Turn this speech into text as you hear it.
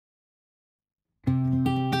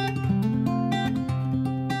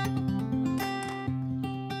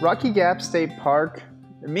Rocky Gap State Park,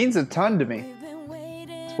 it means a ton to me.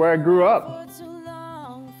 It's where I grew up.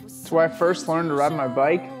 It's where I first learned to ride my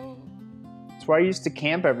bike. It's where I used to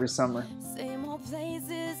camp every summer.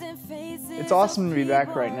 It's awesome to be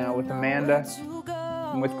back right now with Amanda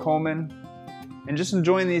and with Coleman and just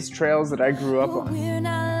enjoying these trails that I grew up on. We're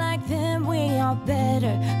not like them, we are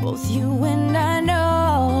better, both you and I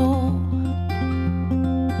know.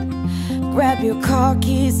 Grab your car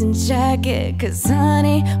keys and jacket, 'cause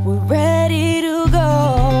honey, we're ready to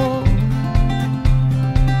go.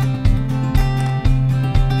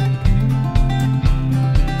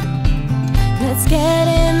 Let's get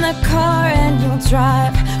in the car and you'll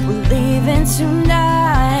drive. We're leaving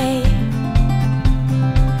tonight,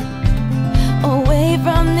 away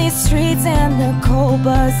from these streets and the cold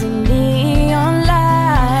buzzing neon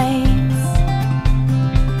lights.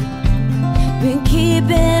 Been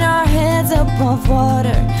keeping our heads above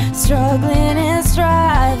water, struggling and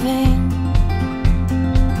striving.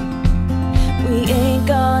 We ain't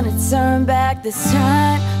gonna turn back this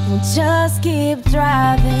time, we'll just keep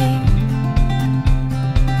driving.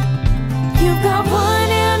 You've got one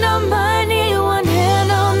hand on my knee, one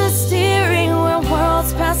hand on the steering wheel,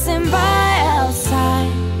 worlds passing by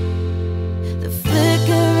outside. The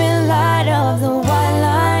flickering light of the white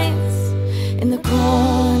lines in the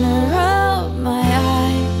corner of my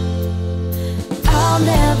eye. I'll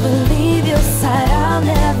never leave your side, I'll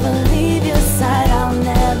never leave.